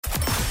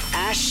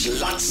Ash,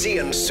 Lutzi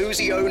and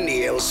Susie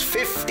O'Neill's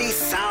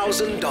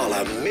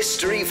 $50,000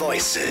 Mystery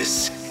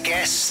Voices.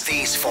 Guess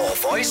these 4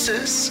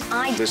 voices.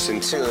 I listen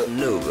to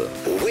Nova.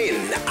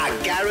 Win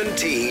a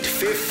guaranteed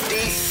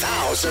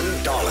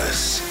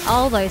 $50,000.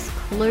 Oh, those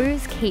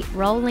clues keep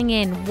rolling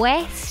in.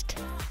 West.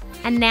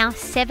 And now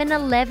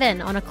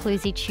 7-11 on a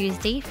Cluesy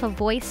Tuesday for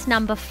voice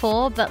number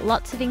 4, but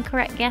lots of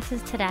incorrect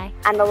guesses today.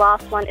 And the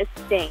last one is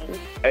Sting.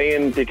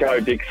 Ian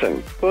Dicko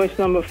Dixon. Voice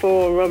number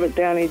 4, Robert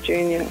Downey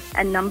Jr.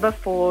 And number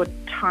 4,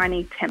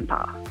 Tiny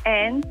Temper.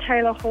 And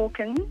Taylor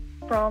Hawkins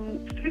from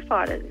Foo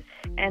Fighters.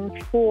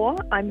 And 4,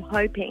 I'm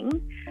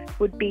hoping,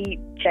 would be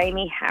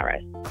Jamie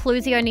Harris.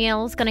 Cluesy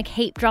O'Neill's going to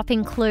keep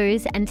dropping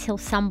clues until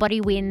somebody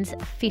wins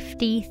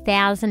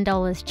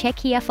 $50,000. Check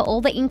here for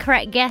all the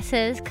incorrect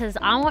guesses because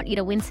I want you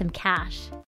to win some cash.